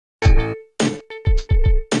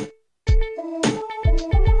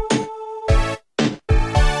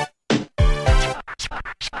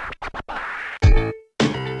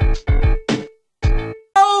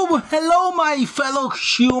my fellow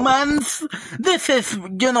humans. This is,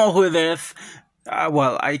 you know who it is.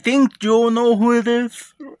 Well, I think you know who it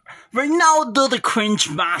is. Ronaldo the Cringe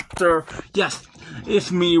Master. Yes,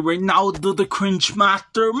 it's me, Ronaldo the Cringe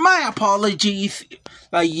Master. My apologies.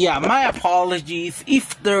 My apologies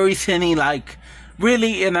if there is any,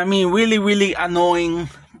 really annoying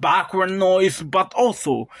background noise. But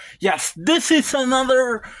also, yes, this is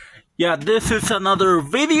another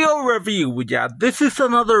video review. This is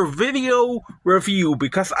another video review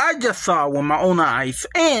because I just saw with my own eyes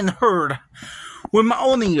and heard with my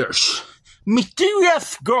own ears.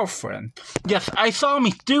 Mysterious Girlfriend. Yes, I saw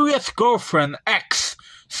Mysterious Girlfriend X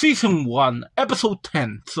Season 1, Episode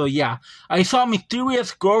 10. So yeah, I saw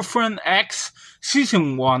Mysterious Girlfriend X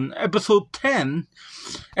Season 1, Episode 10.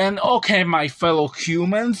 And okay, my fellow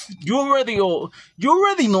humans, you already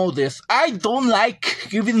know this. I don't like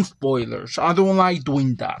giving spoilers. I don't like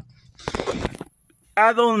doing that.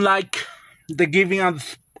 I don't like the giving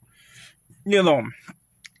of,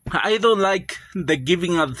 I don't like the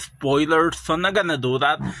giving of spoilers, so I'm not gonna do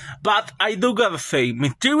that. But I do gotta say,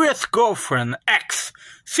 Mysterious Girlfriend X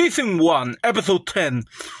Season 1, Episode 10.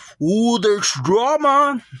 Ooh, there's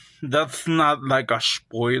drama. That's not like a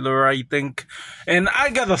spoiler, I think. And I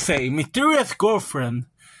gotta say, Mysterious Girlfriend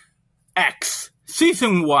X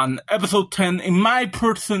Season 1, Episode 10, in my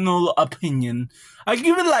personal opinion, I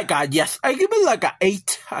give it like a 8. I give it like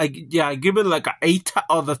a 8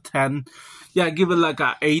 out of 10. Yeah, I give it like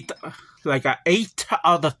a 8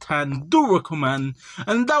 out of 10. Do recommend.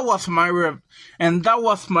 And that was my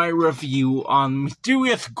review on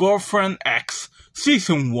Mysterious Girlfriend X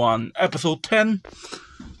Season 1, Episode 10.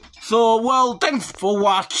 So, well, thanks for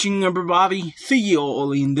watching, everybody. See you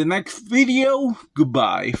all in the next video.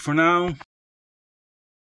 Goodbye for now.